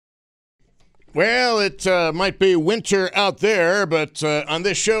Well, it might be winter out there, but on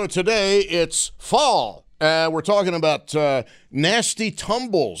this show today, it's fall. We're talking about nasty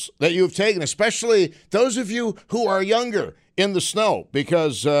tumbles that you've taken, especially those of you who are younger in the snow.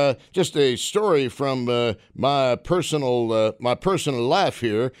 Because just a story from my personal life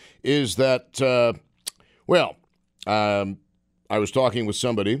here is that I was talking with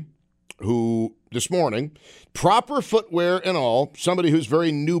somebody who this morning, proper footwear and all, somebody who's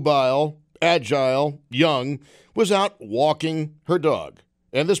very nubile, agile, young, was out walking her dog.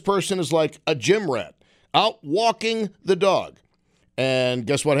 And this person is like a gym rat, out walking the dog. And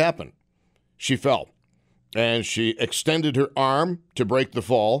guess what happened? She fell. And she extended her arm to break the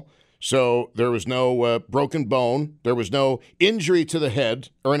fall. So there was no broken bone. There was no injury to the head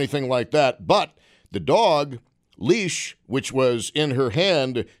or anything like that. But the dog leash, which was in her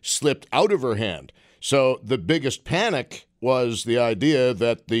hand, slipped out of her hand. So the biggest panic was the idea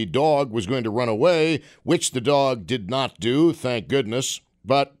that the dog was going to run away, which the dog did not do, thank goodness.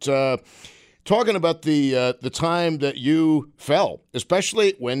 But talking about the time that you fell,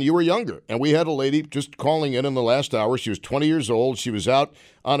 especially when you were younger. And we had a lady just calling in the last hour. She was 20 years old. She was out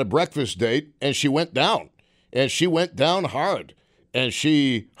on a breakfast date, and she went down. And she went down hard. And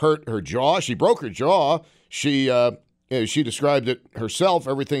she hurt her jaw. She broke her jaw. She described it herself,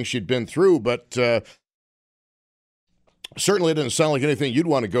 everything she'd been through, but certainly it didn't sound like anything you'd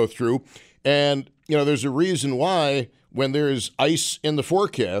want to go through. And, there's a reason why when there's ice in the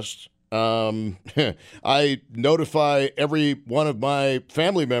forecast, I notify every one of my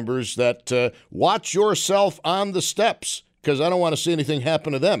family members that watch yourself on the steps because I don't want to see anything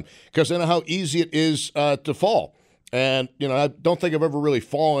happen to them because I know how easy it is to fall. And, I don't think I've ever really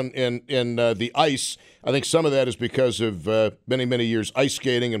fallen in the ice. I think some of that is because of many, many years ice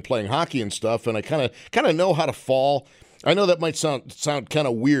skating and playing hockey and stuff. And I kind of know how to fall. I know that might sound kind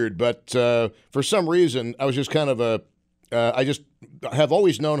of weird, but for some reason, I was just kind of I just have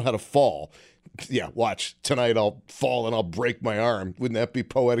always known how to fall. Yeah, watch. Tonight I'll fall and I'll break my arm. Wouldn't that be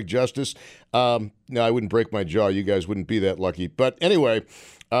poetic justice? No, I wouldn't break my jaw. You guys wouldn't be that lucky. But anyway,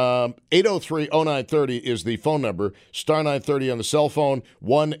 803-0930 is the phone number. Star 930 on the cell phone,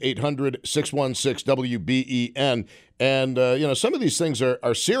 1-800-616-WBEN. And, some of these things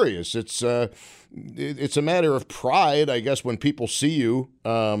are serious. It's a matter of pride, I guess, when people see you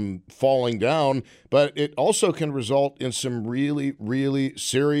falling down. But it also can result in some really, really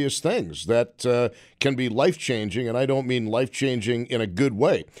serious things that can be life-changing. And I don't mean life-changing in a good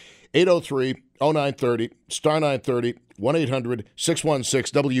way. 803-0930, star 930,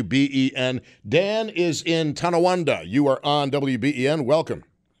 1-800-616-WBEN. Dan is in Tonawanda. You are on WBEN. Welcome.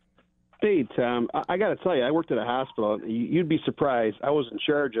 Hey, Tom, I got to tell you, I worked at a hospital. You'd be surprised. I was in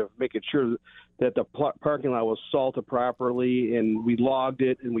charge of making sure that the parking lot was salted properly, and we logged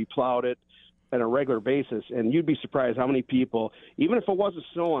it and we plowed it on a regular basis. And you'd be surprised how many people, even if it wasn't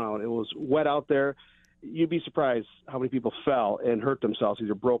snowing out, it was wet out there, you'd be surprised how many people fell and hurt themselves,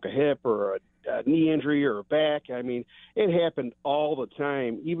 either broke a hip or a knee injury or a back. I mean, it happened all the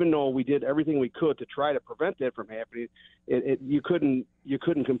time. Even though we did everything we could to try to prevent that from happening, you couldn't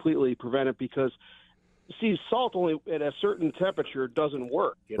completely prevent it because, see, salt only at a certain temperature doesn't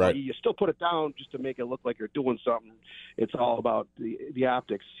work. Right. You still put it down just to make it look like you're doing something. It's all about the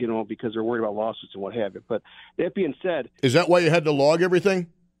optics, because they're worried about lawsuits and what have you. But that being said, is that why you had to log everything?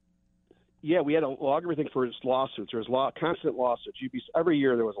 Yeah, we had to log everything for his lawsuits. There was constant lawsuits. Every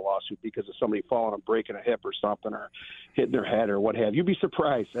year there was a lawsuit because of somebody falling and breaking a hip or something or hitting their head or what have you. You'd be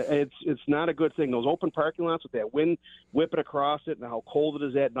surprised. It's not a good thing. Those open parking lots with that wind whipping across it and how cold it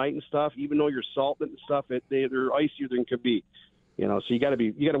is at night and stuff, even though you're salting and stuff, they're icier than could be. So you got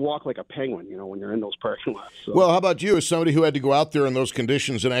to walk like a penguin, when you're in those parking lots. So. Well, how about you as somebody who had to go out there in those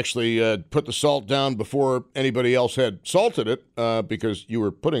conditions and actually put the salt down before anybody else had salted it because you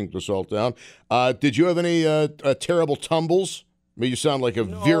were putting the salt down? Did you have any terrible tumbles? I mean, you sound like a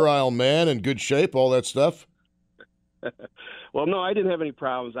virile man in good shape, all that stuff. Well, no, I didn't have any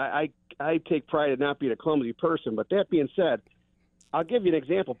problems. I take pride in not being a clumsy person. But that being said, I'll give you an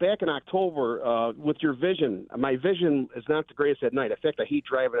example. Back in October, with your vision, my vision is not the greatest at night. In fact, I hate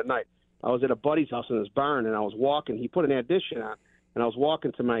driving at night. I was at a buddy's house in his barn, and I was walking. He put an addition on, and I was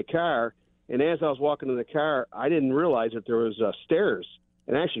walking to my car. And as I was walking to the car, I didn't realize that there was stairs.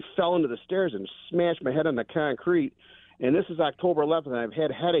 And I actually fell into the stairs and smashed my head on the concrete. And this is October 11th, and I've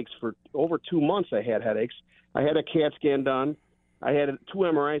had headaches for over 2 months. I had headaches. I had a CAT scan done. I had 2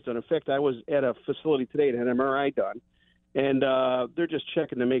 MRIs done. In fact, I was at a facility today and had an MRI done. And they're just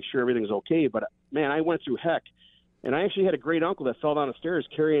checking to make sure everything's okay. But, man, I went through heck. And I actually had a great uncle that fell down the stairs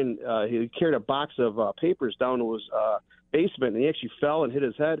he carried a box of papers down to his basement, and he actually fell and hit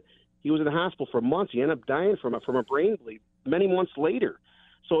his head. he was in the hospital for months. He ended up dying from a brain bleed many months later.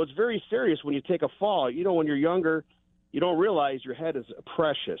 So it's very serious when you take a fall. You know, when you're younger, you don't realize your head is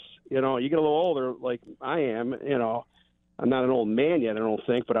precious. You know, you get a little older, like I am. You know, I'm not an old man yet, I don't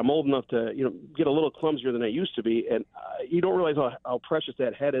think, but I'm old enough to, you know, get a little clumsier than I used to be. And you don't realize how precious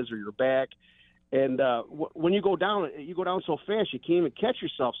that head is or your back. And when you go down so fast, you can't even catch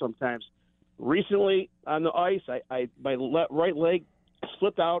yourself sometimes. Recently on the ice, my right leg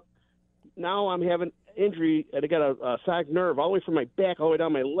slipped out. Now I'm having injury, and I got a sciatic nerve all the way from my back all the way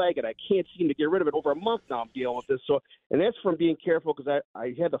down my leg, and I can't seem to get rid of it. Over a month now I'm dealing with this. So, and that's from being careful because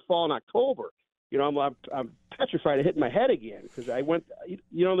I had the fall in October. You know, I'm petrified of hitting my head again because I went.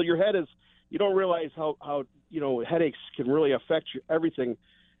 You know, your head is. You don't realize how you know headaches can really affect everything.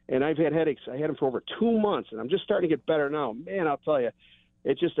 And I've had headaches. I had them for over 2 months, and I'm just starting to get better now. Man, I'll tell you,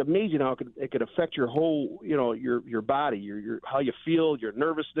 it's just amazing how it could affect your whole, you know, your body, your how you feel, your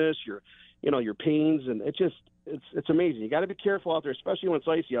nervousness, your pains, and it's amazing. You got to be careful out there, especially when it's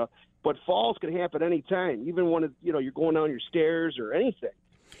icy out. But falls can happen any time, even when you're going down your stairs or anything.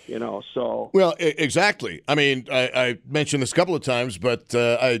 You know, so well, exactly. I mean, I mentioned this a couple of times, but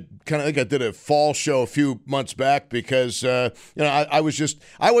I kind of think I did a fall show a few months back because I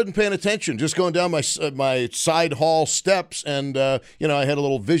wasn't paying attention, just going down my side hall steps, and I had a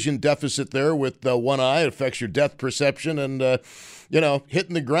little vision deficit there with one eye. It affects your depth perception, and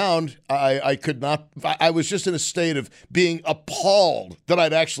hitting the ground, I could not. I was just in a state of being appalled that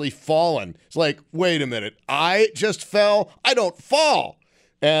I'd actually fallen. It's like, wait a minute, I just fell. I don't fall.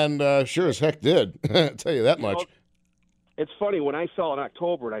 And sure as heck did. I'll tell you that much. Know, it's funny. When I fell in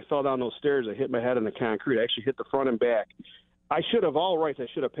October and I fell down those stairs, I hit my head on the concrete. I actually hit the front and back. I should have I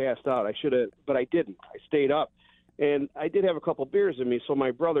should have passed out. I should have, but I didn't. I stayed up. And I did have a couple beers in me. So my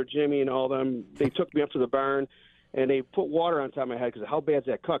brother, Jimmy, and all them, they took me up to the barn, and they put water on top of my head because how bad's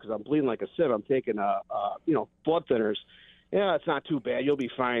that cut? Because I'm bleeding like a sieve. I'm taking, blood thinners. Yeah, it's not too bad. You'll be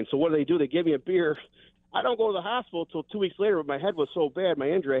fine. So what do? They give me a beer. I don't go to the hospital until 2 weeks later. But my head was so bad, my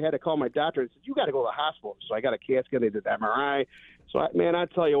injury, I had to call my doctor and said, you got to go to the hospital. So I got a CAT scan. They did MRI. So, I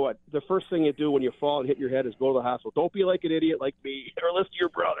tell you what, the first thing you do when you fall and hit your head is go to the hospital. Don't be like an idiot like me or listen to your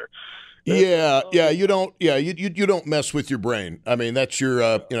brother. You don't mess with your brain. I mean, that's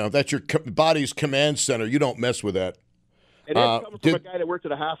your body's command center. You don't mess with that. And that's coming from a guy that worked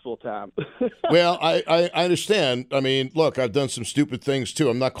at a hospital, Tom. Well, I understand. I mean, look, I've done some stupid things too.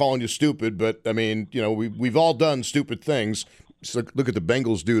 I'm not calling you stupid, but I mean, we've all done stupid things. So look at the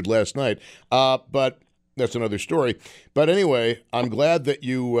Bengals dude last night. But that's another story. But anyway, I'm glad that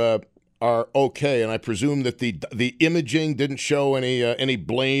you are okay, and I presume that the imaging didn't show any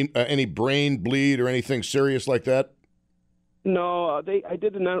brain bleed or anything serious like that. No, I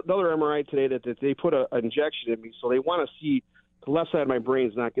did another MRI today that they put an injection in me, so they want to see the left side of my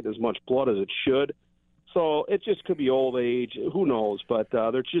brain's not getting as much blood as it should. So it just could be old age. Who knows? But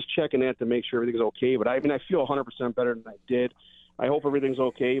they're just checking that to make sure everything's okay. But I feel 100% better than I did. I hope everything's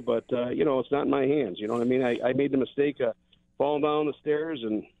okay, but, it's not in my hands. You know what I mean? I made the mistake of falling down the stairs,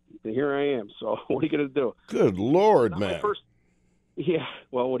 and here I am. So what are you going to do? Good Lord, man. Yeah,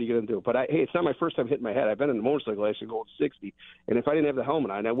 well, what are you going to do? But, it's not my first time hitting my head. I've been in a motorcycle accident going 60, and if I didn't have the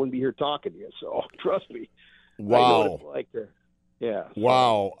helmet on, I wouldn't be here talking to you. So trust me. Wow. I know what it's like to, yeah.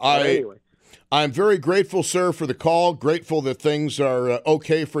 Wow. Anyway. I'm very grateful, sir, for the call. Grateful that things are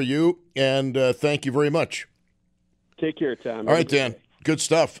okay for you, and thank you very much. Take care, Tom. All right, Dan. Good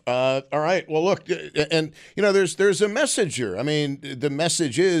stuff. All right. Well, look, and there's a message here. I mean, the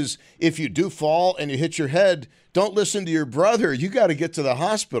message is if you do fall and you hit your head, don't listen to your brother. You got to get to the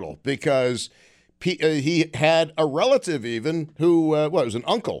hospital because he had a relative even who, it was an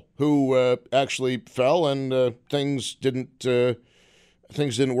uncle who actually fell and things didn't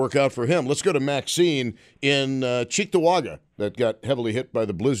work out for him. Let's go to Maxine in Cheektowaga that got heavily hit by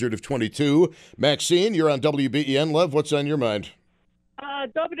the blizzard of 22. Maxine, you're on WBEN. Love, what's on your mind?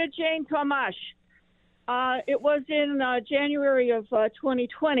 Dr. Jane Tomash. It was in January of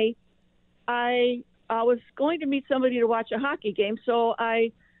 2020. I was going to meet somebody to watch a hockey game, so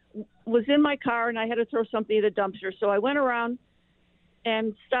I was in my car and I had to throw something in the dumpster. So I went around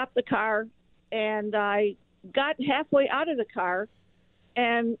and stopped the car, and I got halfway out of the car,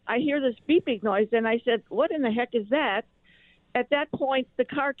 and I hear this beeping noise, and I said, what in the heck is that? At that point, the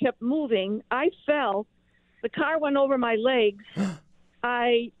car kept moving. I fell. The car went over my legs.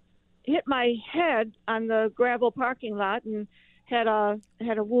 I hit my head on the gravel parking lot and had a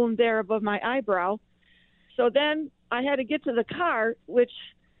wound there above my eyebrow. So then I had to get to the car, which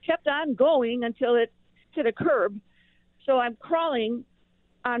kept on going until it hit a curb. So I'm crawling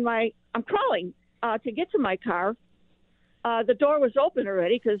to get to my car. The door was open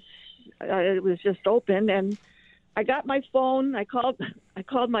already because it was just open, and I got my phone. I called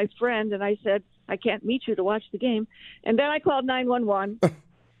my friend, and I said, I can't meet you to watch the game. And then I called 911.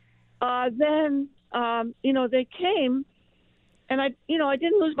 Then, they came, and I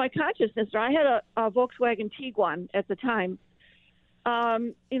didn't lose my consciousness. I had a Volkswagen Tiguan at the time.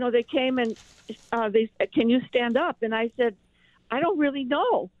 They came and they said, can you stand up? And I said, I don't really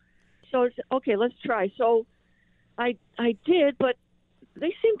know. So it's okay, let's try. So I did, but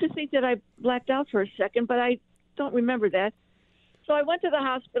they seemed to think that I blacked out for a second, but I don't remember that. So I went to the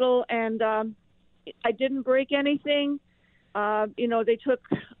hospital, and I didn't break anything. They took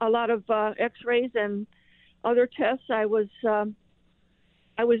a lot of X-rays and other tests. I was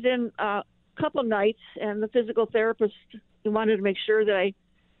in a couple nights, and the physical therapist wanted to make sure that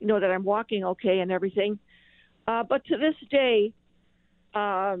that I'm walking okay and everything. But to this day,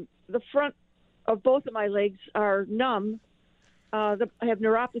 the front of both of my legs are numb. I have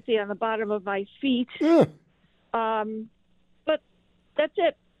neuropathy on the bottom of my feet. Yeah. But that's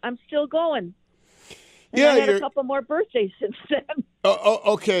it. I'm still going. And Yeah, I had a couple more birthdays since then.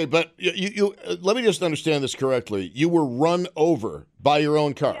 Okay, but you let me just understand this correctly. You were run over by your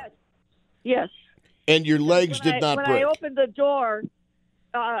own car. Yes. And your legs did not break. When I opened the door,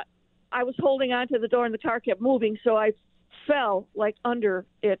 I was holding onto the door, and the car kept moving, so I fell like under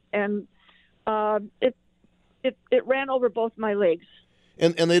it, and it ran over both my legs.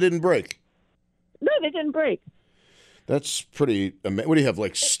 And they didn't break? No, they didn't break. That's pretty amazing. What do you have,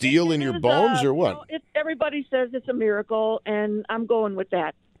 like steel in your bones or what? Everybody says it's a miracle, and I'm going with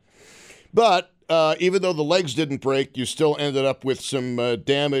that. But even though the legs didn't break, you still ended up with some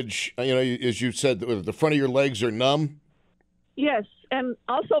damage. As you said, the front of your legs are numb. Yes, and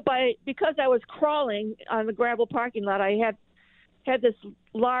also because I was crawling on the gravel parking lot, I had this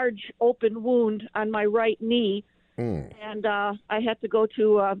large open wound on my right knee, and I had to go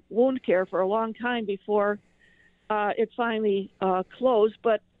to wound care for a long time before it finally closed.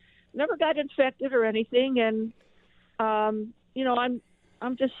 But never got infected or anything, and I'm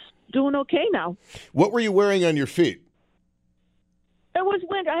just doing okay now. What were you wearing on your feet? It was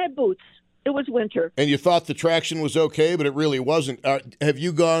winter. I had boots. It was winter. And you thought the traction was okay, but it really wasn't. Have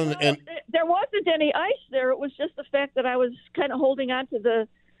you gone and... There wasn't any ice there. It was just the fact that I was kind of holding on to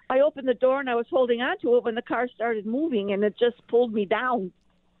I opened the door, and I was holding on to it when the car started moving, and it just pulled me down.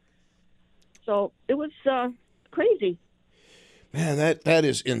 So it was crazy. Man, that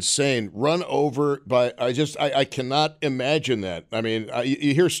is insane. Run over by, I cannot imagine that. I mean,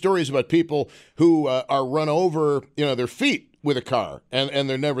 you hear stories about people who are run over, their feet with a car, and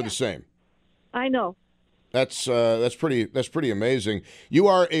they're never the same. I know. That's pretty amazing. You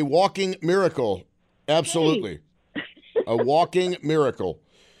are a walking miracle. Absolutely. Hey. A walking miracle.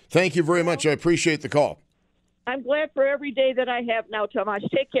 Thank you very much. I appreciate the call. I'm glad for every day that I have now, Tomasz.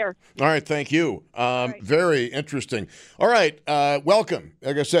 Take care. All right, thank you. Right. Very interesting. All right, welcome.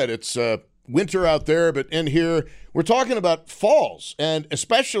 Like I said, it's winter out there, but in here, we're talking about falls, and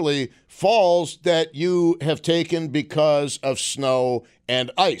especially falls that you have taken because of snow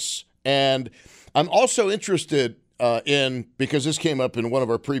and ice. And I'm also interested because this came up in one of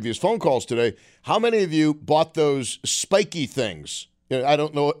our previous phone calls today, how many of you bought those spiky things? I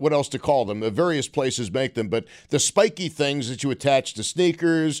don't know what else to call them. Various places make them, but the spiky things that you attach to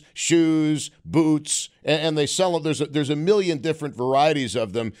sneakers, shoes, boots, and they sell them. There's a million different varieties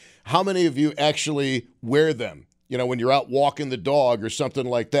of them. How many of you actually wear them? When you're out walking the dog or something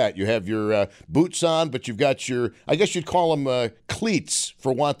like that, you have your boots on, but you've got I guess you'd call them cleats,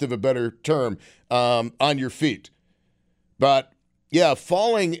 for want of a better term, on your feet. But yeah,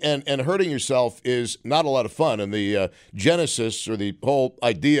 falling and hurting yourself is not a lot of fun. And the genesis or the whole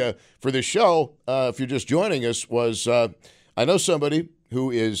idea for this show, if you're just joining us, was I know somebody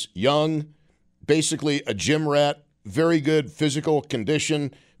who is young, basically a gym rat, very good physical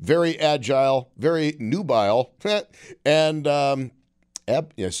condition, very agile, very nubile, and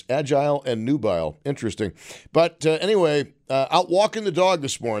yes, agile and nubile. Interesting. But anyway, out walking the dog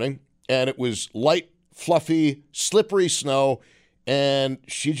this morning, and it was light, fluffy, slippery snow, and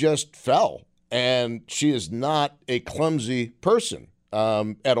she just fell. And she is not a clumsy person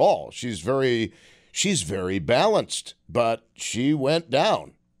at all. She's very balanced, but she went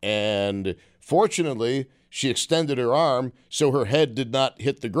down. And fortunately, she extended her arm so her head did not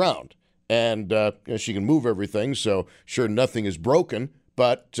hit the ground. And she can move everything, so sure, nothing is broken.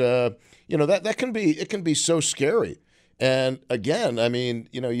 But that can be so scary. And again, I mean,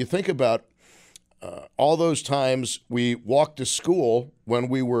 you think about all those times we walked to school when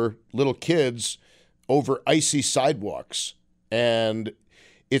we were little kids over icy sidewalks. And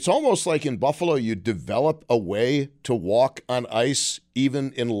it's almost like in Buffalo you develop a way to walk on ice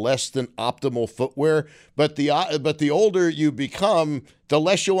even in less than optimal footwear. But the older you become, the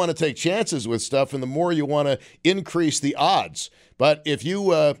less you want to take chances with stuff, and the more you want to increase the odds. But if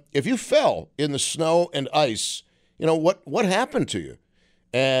you fell in the snow and ice, what happened to you?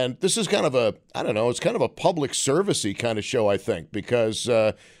 And this is kind of it's kind of a public servicey kind of show, I think, because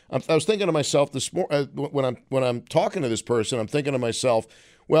I was thinking to myself this morning when I'm talking to this person, I'm thinking to myself,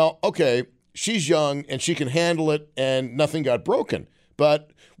 well, okay, she's young and she can handle it and nothing got broken.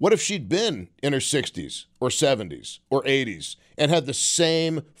 But what if she'd been in her 60s or 70s or 80s and had the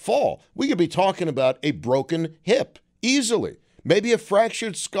same fall? We could be talking about a broken hip easily, maybe a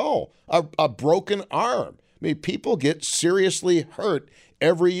fractured skull, a broken arm. I mean, people get seriously hurt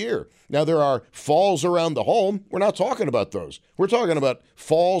every year. Now, there are falls around the home. We're not talking about those. We're talking about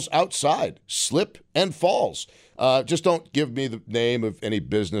falls outside, slip and falls. Just don't give me the name of any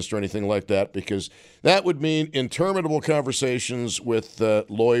business or anything like that, because that would mean interminable conversations with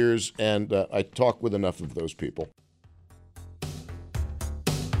lawyers, and I talk with enough of those people.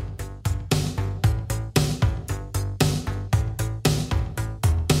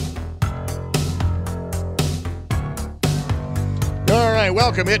 All right,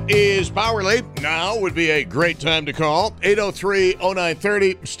 welcome. It is Powerly. Now would be a great time to call.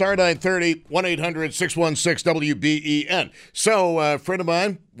 803-0930, star 930, 1-800-616-WBEN. So, a friend of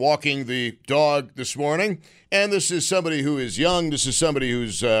mine walking the dog this morning, and this is somebody who is young. This is somebody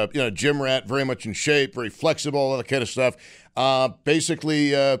who's, gym rat, very much in shape, very flexible, all that kind of stuff.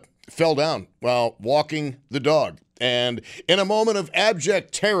 Basically fell down while walking the dog. And in a moment of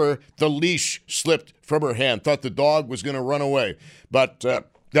abject terror, the leash slipped from her hand. Thought the dog was going to run away. But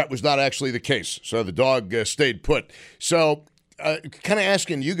that was not actually the case. So the dog stayed put. So kind of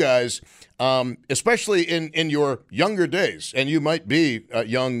asking you guys, especially in your younger days, and you might be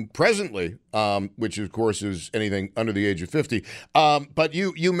young presently, which of course is anything under the age of 50, but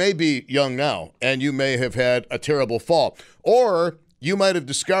you may be young now, and you may have had a terrible fall. Or you might have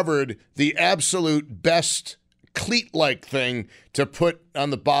discovered the absolute best cleat-like thing to put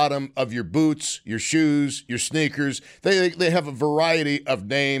on the bottom of your boots, your shoes, your sneakers. They have a variety of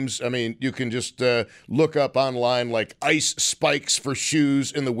names. I mean, you can just look up online like ice spikes for shoes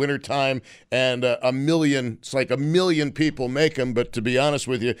in the wintertime, and it's like a million people make them. But to be honest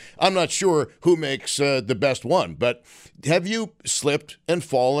with you, I'm not sure who makes the best one. But have you slipped and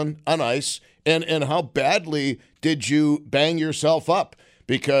fallen on ice? And how badly did you bang yourself up?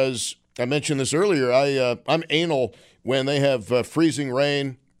 Because I mentioned this earlier. I'm anal when they have freezing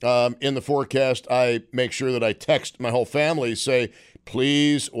rain in the forecast. I make sure that I text my whole family, say,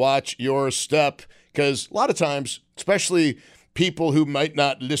 please watch your step. Because a lot of times, especially people who might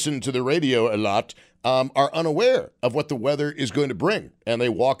not listen to the radio a lot, are unaware of what the weather is going to bring. And they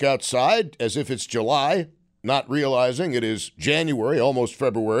walk outside as if it's July, not realizing it is January, almost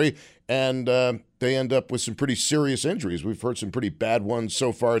February, and they end up with some pretty serious injuries. We've heard some pretty bad ones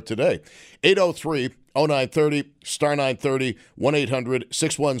so far today. 803-0930, star 930,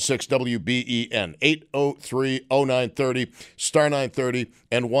 1-800-616-WBEN. 803-0930, star 930,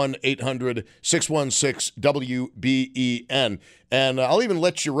 and 1-800-616-WBEN. And I'll even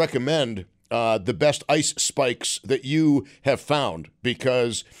let you recommend the best ice spikes that you have found,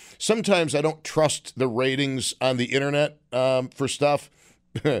 because sometimes I don't trust the ratings on the internet for stuff.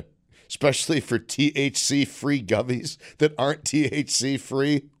 Especially for THC-free gummies that aren't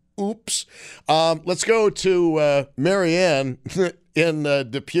THC-free. Oops. Let's go to Marianne in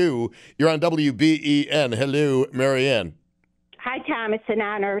Depew. You're on WBEN. Hello, Marianne. Hi, Tom. It's an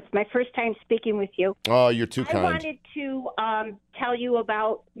honor. It's my first time speaking with you. Oh, you're too kind. I wanted to tell you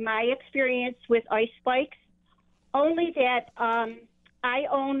about my experience with ice spikes, only that I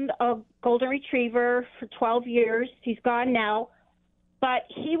owned a golden retriever for 12 years. He's gone now. But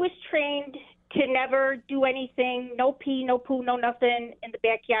he was trained to never do anything, no pee, no poo, no nothing in the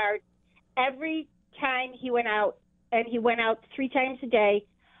backyard. Every time he went out, and he went out 3 times a day,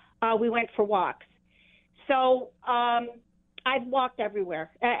 we went for walks. So I've walked everywhere,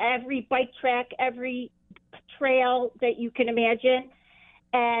 every bike track, every trail that you can imagine.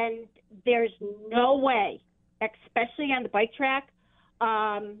 And there's no way, especially on the bike track,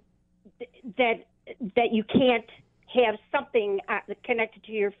 that you can't have something connected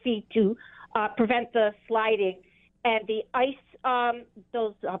to your feet to prevent the sliding. And the ice,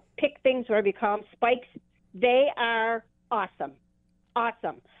 those pick things, whatever you call them, spikes, they are awesome.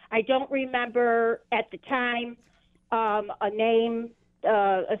 Awesome. I don't remember at the time a name,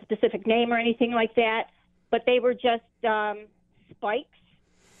 a specific name or anything like that, but they were just spikes,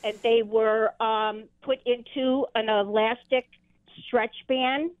 and they were put into an elastic stretch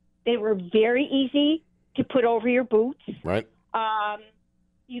band. They were very easy to put over your boots. Right.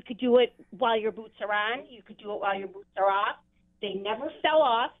 You could do it while your boots are on. You could do it while your boots are off. They never fell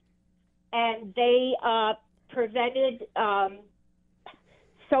off, and they prevented the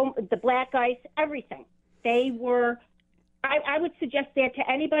black ice, everything. They were. I would suggest that to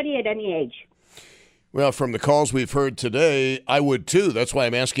anybody at any age. Well, from the calls we've heard today, I would too. That's why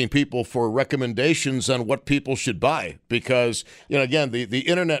I'm asking people for recommendations on what people should buy. Because, again, the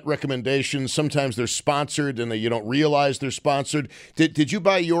internet recommendations, sometimes they're sponsored and you don't realize they're sponsored. Did you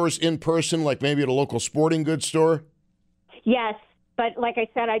buy yours in person, like maybe at a local sporting goods store? Yes, but like I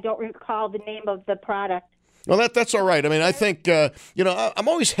said, I don't recall the name of the product. Well, that's all right. I mean, I think, I'm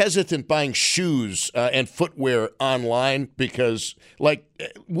always hesitant buying shoes and footwear online because,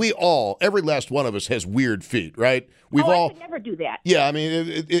 every last one of us has weird feet, right? I would never do that. Yeah, I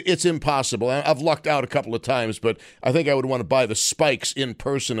mean, it's impossible. I've lucked out a couple of times, but I think I would want to buy the spikes in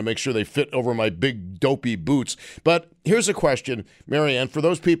person to make sure they fit over my big, dopey boots. But here's a question, Marianne, for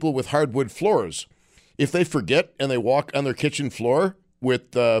those people with hardwood floors, if they forget and they walk on their kitchen floor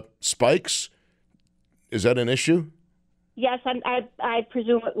with spikes, is that an issue? Yes, I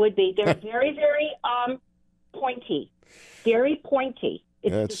presume it would be. They're very, very pointy. Very pointy.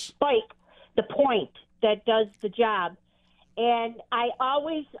 It's the spike, the point, that does the job. And I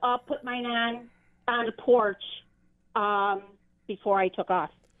always put mine on the porch before I took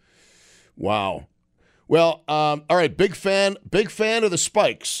off. Wow. Well, all right, big fan of the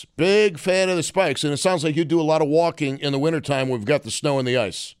spikes. Big fan of the spikes. And it sounds like you do a lot of walking in the wintertime when we've got the snow and the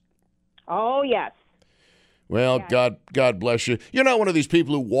ice. Oh, yes. Well, yes. God bless you. You're not one of these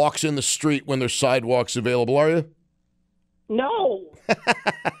people who walks in the street when there's sidewalks available, are you? No.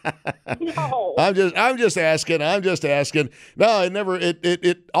 No. I'm just asking. No,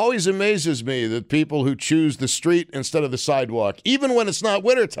 it always amazes me that people who choose the street instead of the sidewalk, even when it's not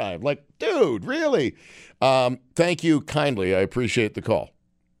wintertime. Like, dude, really? Thank you kindly. I appreciate the call.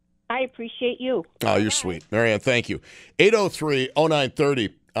 I appreciate you. Oh, you're sweet. Marianne, thank you.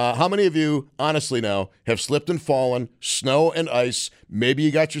 803-0930. How many of you, honestly now, have slipped and fallen, snow and ice? Maybe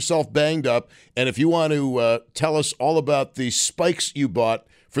you got yourself banged up. And if you want to tell us all about the spikes you bought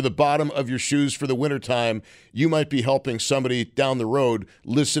for the bottom of your shoes for the wintertime, you might be helping somebody down the road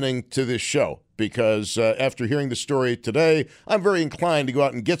listening to this show. Because after hearing the story today, I'm very inclined to go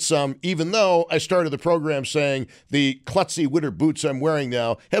out and get some, even though I started the program saying the klutzy winter boots I'm wearing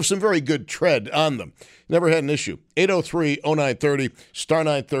now have some very good tread on them. Never had an issue. 803-0930, star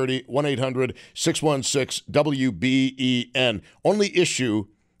 930, 1-800-616-WBEN. Only issue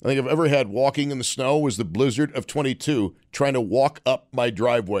I think I've ever had walking in the snow was the blizzard of 22, trying to walk up my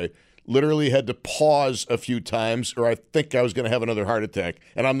driveway. Literally had to pause a few times, or I think I was going to have another heart attack.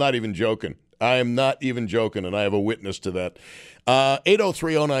 And I'm not even joking. I am not even joking, and I have a witness to that.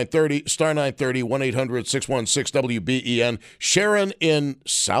 803-0930, star 930, 1-800-616-WBEN. Sharon in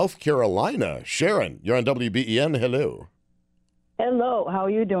South Carolina. Sharon, you're on WBEN. Hello. Hello. How are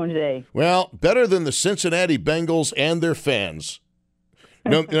you doing today? Well, better than the Cincinnati Bengals and their fans.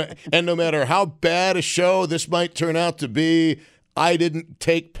 And no matter how bad a show this might turn out to be, I didn't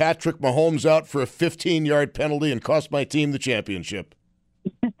take Patrick Mahomes out for a 15-yard penalty and cost my team the championship.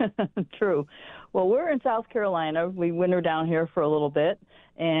 True. Well, we're in South Carolina. We winter down here for a little bit.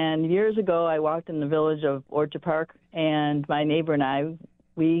 And years ago, I walked in the village of Orchard Park, and my neighbor and I,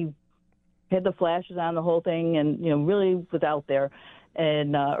 we had the flashes on, the whole thing, and, really was out there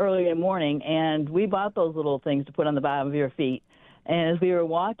and early in the morning. And we bought those little things to put on the bottom of your feet. And as we were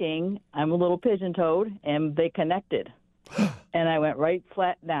walking, I'm a little pigeon-toed, and they connected. And I went right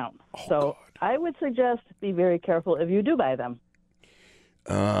flat down. God. I would suggest be very careful if you do buy them.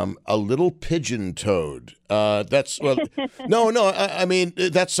 A little pigeon-toed. That's well. No. I mean,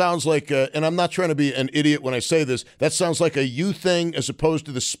 that sounds like. And I'm not trying to be an idiot when I say this. That sounds like a you thing as opposed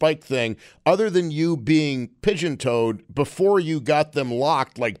to the spike thing. Other than you being pigeon-toed before you got them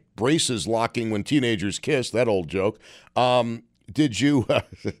locked, like braces locking when teenagers kiss. That old joke. Did you?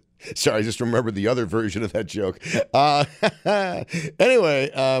 Sorry, I just remembered the other version of that joke.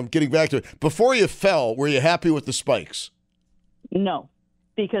 Anyway, getting back to it. Before you fell, were you happy with the spikes? No.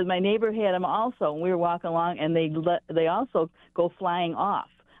 Because my neighbor had them also, and we were walking along, and they also go flying off.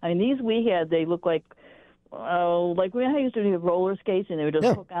 I mean, these we had, they look like we used to do roller skates, and they would just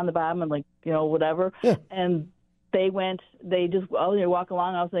hook on the bottom and whatever. Yeah. And they were walking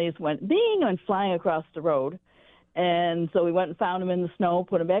along, and they just went bing and flying across the road. And so we went and found them in the snow,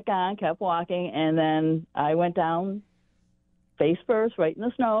 put them back on, kept walking, and then I went down face first, right in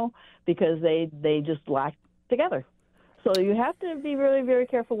the snow, because they just locked together. So you have to be really, very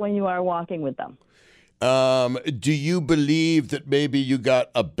careful when you are walking with them. Do you believe that maybe you got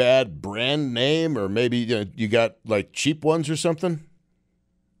a bad brand name, or maybe you got like cheap ones or something?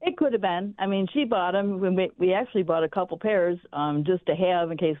 It could have been. I mean, she bought them. We actually bought a couple pairs just to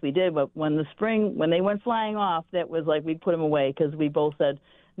have in case we did. But when they went flying off, that was like we put them away because we both said,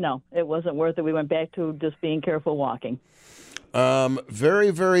 no, it wasn't worth it. We went back to just being careful walking.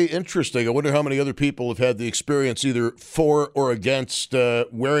 Very, very interesting. I wonder how many other people have had the experience either for or against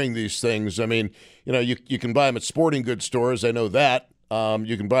wearing these things. I mean, you can buy them at sporting goods stores. I know that.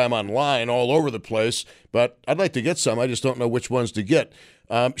 You can buy them online all over the place. But I'd like to get some. I just don't know which ones to get.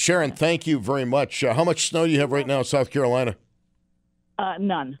 Sharon, thank you very much. How much snow do you have right now in South Carolina?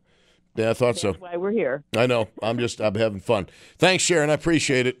 None. Yeah, I thought so. That's why we're here. I know. I'm having fun. Thanks, Sharon. I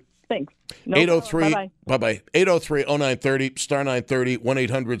appreciate it. Thanks. 803, bye-bye. 803-0930, star 930,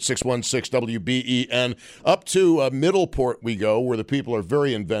 1-800-616-WBEN. Up to Middleport we go, where the people are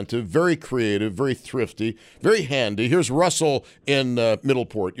very inventive, very creative, very thrifty, very handy. Here's Russell in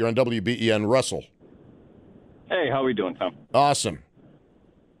Middleport. You're on WBEN. Russell. Hey, how are we doing, Tom? Awesome.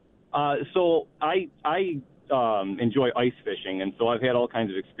 So I enjoy ice fishing, and so I've had all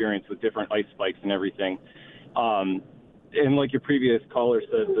kinds of experience with different ice spikes and everything. And like your previous caller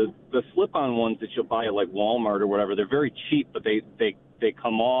said, the slip-on ones that you'll buy at like Walmart or whatever, they're very cheap, but they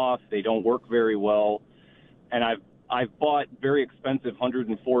come off. They don't work very well. And I've bought very expensive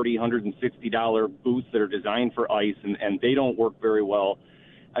 $140, $160 boots that are designed for ice, and they don't work very well.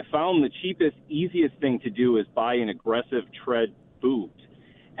 I found the cheapest, easiest thing to do is buy an aggressive tread boot,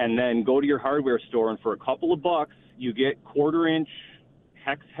 and then go to your hardware store, and for a couple of bucks, you get 1/4-inch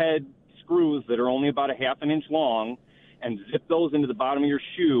hex head screws that are only about a 1/2 inch long, and zip those into the bottom of your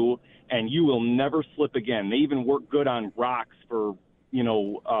shoe, and you will never slip again. They even work good on rocks for,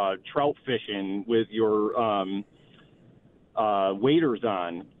 trout fishing with your waders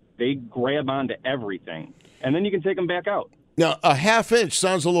on. They grab onto everything, and then you can take them back out. Now, a 1/2 inch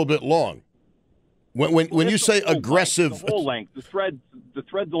sounds a little bit long. When you say aggressive, the whole length, the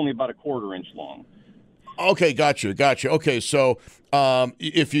thread's only about a 1/4 inch long. Okay, gotcha. Okay, so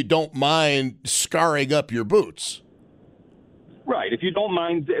if you don't mind scarring up your boots. Right, if you don't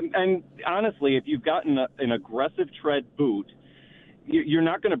mind, and honestly, if you've gotten an aggressive tread boot, you're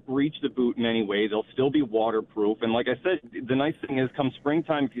not going to breach the boot in any way. They'll still be waterproof. And like I said, the nice thing is come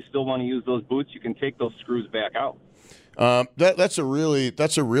springtime, if you still want to use those boots, you can take those screws back out. That's a really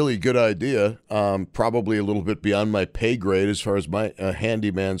good idea. Probably a little bit beyond my pay grade as far as my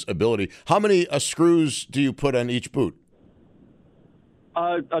handyman's ability. How many screws do you put on each boot?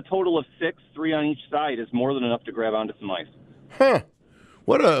 A total of 6, 3 on each side is more than enough to grab onto some ice. Huh.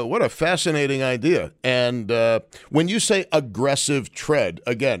 What a fascinating idea. And when you say aggressive tread,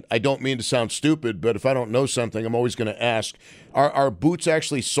 again, I don't mean to sound stupid, but if I don't know something, I'm always going to ask, are boots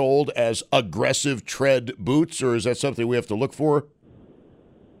actually sold as aggressive tread boots, or is that something we have to look for?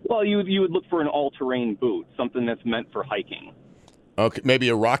 Well, you would look for an all-terrain boot, something that's meant for hiking. Okay, maybe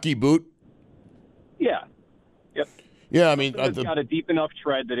a Rocky boot? Yeah. Yep. Yeah, I mean... It's got a deep enough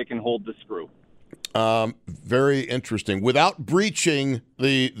tread that it can hold the screw. Very interesting. Without breaching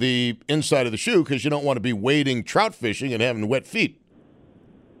the inside of the shoe, because you don't want to be wading trout fishing and having wet feet.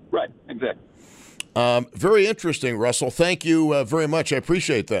 Right, exactly. Very interesting, Russell. Thank you very much. I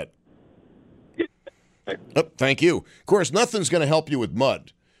appreciate that. Oh, thank you. Of course, nothing's going to help you with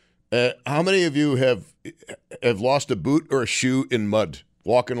mud. How many of you have lost a boot or a shoe in mud?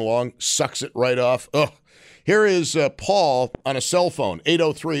 Walking along, sucks it right off. Ugh. Here is Paul on a cell phone,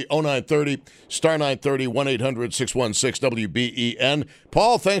 803-0930, star 930, 1-800-616-WBEN.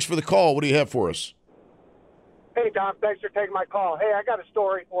 Paul, thanks for the call. What do you have for us? Hey, Tom, thanks for taking my call. Hey, I got a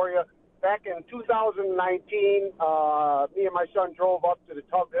story for you. Back in 2019, me and my son drove up to the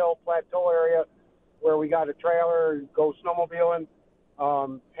Tug Hill Plateau area where we got a trailer and go snowmobiling.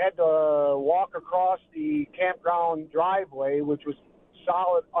 Had to walk across the campground driveway, which was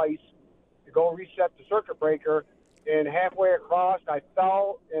solid ice, to go reset the circuit breaker, and halfway across I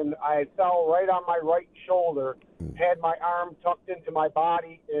fell right on my right shoulder, had my arm tucked into my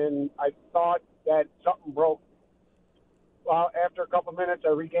body, and I thought that something broke. Well, after a couple minutes I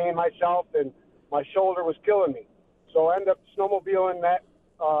regained myself, and my shoulder was killing me. So I ended up snowmobiling that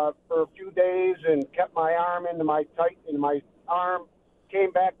for a few days and kept my arm into my arm.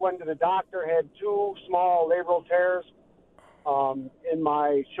 Came back, went to the doctor, had 2 small labral tears in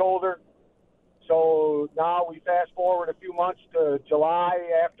my shoulder. So now we fast forward a few months to July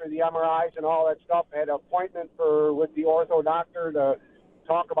after the MRIs and all that stuff. Had an appointment with the ortho doctor to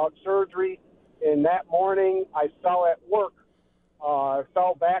talk about surgery. And that morning I fell at work.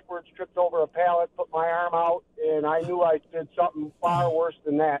 Fell backwards, tripped over a pallet, put my arm out, and I knew I did something far worse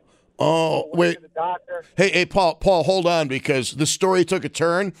than that. Oh, wait. To the doctor. Hey, Paul, hold on, because the story took a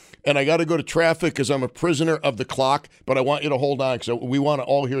turn, and I got to go to traffic because I'm a prisoner of the clock, but I want you to hold on because we want to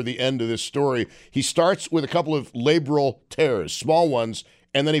all hear the end of this story. He starts with a couple of labral tears, small ones,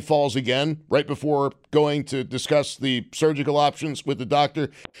 and then he falls again right before going to discuss the surgical options with the doctor.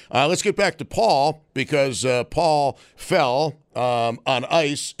 Let's get back to Paul, because Paul fell on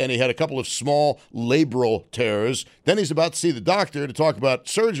ice, and he had a couple of small labral tears. Then he's about to see the doctor to talk about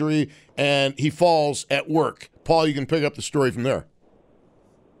surgery, and he falls at work. Paul, you can pick up the story from there.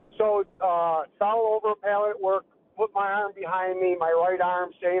 So, fell over a pallet at work, put my arm behind me, my right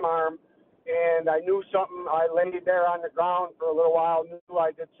arm, same arm, and I knew something. I laid there on the ground for a little while, knew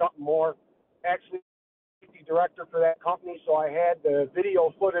I did something more. Actually, the director for that company, so I had the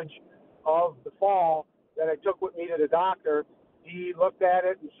video footage of the fall that I took with me to the doctor. He looked at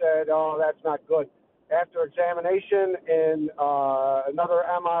it and said, "Oh, that's not good." After examination and another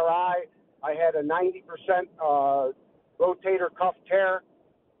MRI, I had a 90% rotator cuff tear.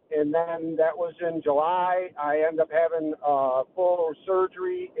 And then that was in July. I ended up having full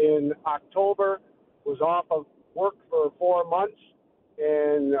surgery in October. Was off of work for 4 months.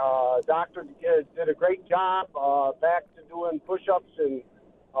 And doctor did a great job. Back to doing push-ups and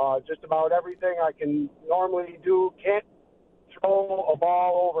just about everything I can normally do. Can't throw a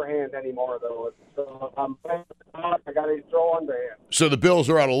ball overhand anymore, though. So I'm playing I got to throw underhand. So the Bills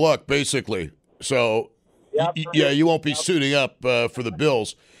are out of luck, basically. So, Yep. you won't be suiting up for the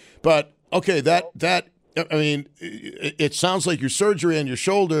Bills. But, okay, it sounds like your surgery on your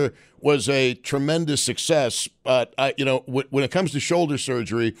shoulder was a tremendous success. But, when it comes to shoulder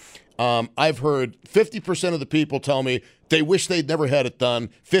surgery, I've heard 50% of the people tell me they wish they'd never had it done.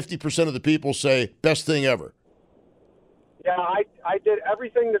 50% of the people say, best thing ever. Yeah, I did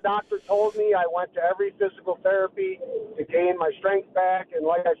everything the doctor told me. I went to every physical therapy to gain my strength back. And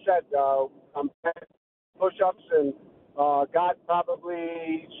like I said, I'm back push-ups and got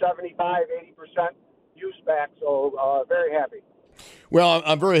probably 75, 80% use back. So very happy. Well,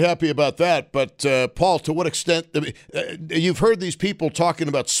 I'm very happy about that. But, Paul, to what extent you've heard these people talking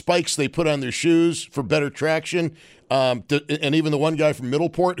about spikes they put on their shoes for better traction. And even the one guy from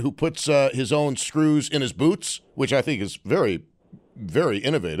Middleport who puts his own screws in his boots, which I think is very, very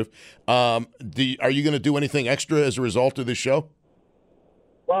innovative. Are you going to do anything extra as a result of this show?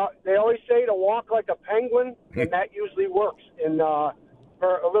 Well, they always say to walk like a penguin, and that usually works. And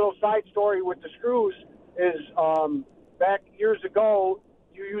for a little side story with the screws is back years ago,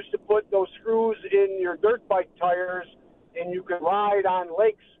 you used to put those screws in your dirt bike tires, and you could ride on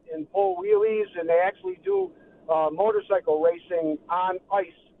lakes and pull wheelies, and they actually do motorcycle racing on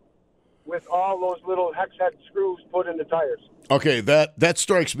ice with all those little hex head screws put in the tires. Okay, that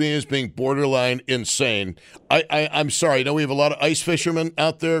strikes me as being borderline insane. I'm sorry. I know we have a lot of ice fishermen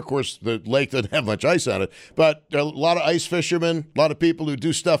out there. Of course, the lake doesn't have much ice on it, but a lot of ice fishermen, a lot of people who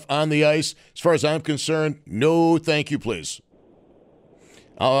do stuff on the ice. As far as I'm concerned, no, thank you, please.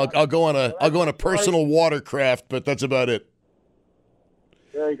 I'll go on a personal watercraft, but that's about it.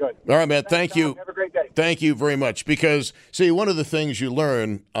 Very good. All right, man. Thanks, Thank you. Tom. Have a great day. Thank you very much. Because, see, one of the things you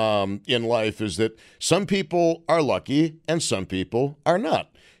learn in life is that some people are lucky and some people are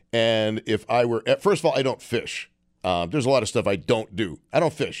not. And if I were, first of all, I don't fish. There's a lot of stuff I don't do. I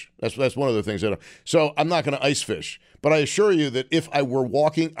don't fish. That's one of the things I don't. So I'm not going to ice fish. But I assure you that if I were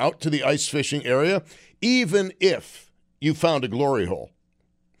walking out to the ice fishing area, even if you found a glory hole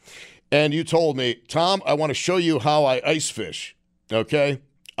and you told me, Tom, I want to show you how I ice fish. Okay,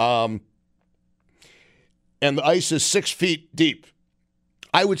 and the ice is 6 feet deep,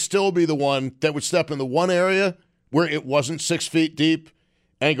 I would still be the one that would step in the one area where it wasn't 6 feet deep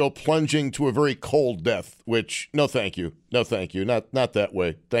and go plunging to a very cold death, which, no thank you. No thank you. Not that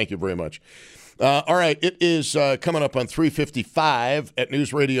way. Thank you very much. All right, it is coming up on 3:55 at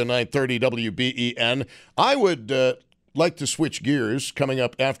News Radio 930 WBEN. I would like to switch gears coming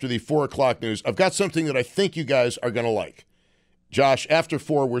up after the 4 o'clock news. I've got something that I think you guys are going to like. Josh, after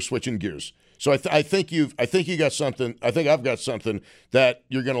 4, we're switching gears. So I think you got something. I think I've got something that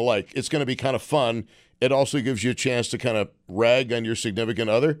you're going to like. It's going to be kind of fun. It also gives you a chance to kind of rag on your significant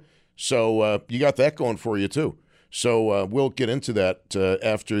other. So you got that going for you too. So we'll get into that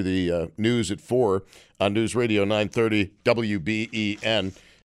after the news at 4 on News Radio 930 WBEN.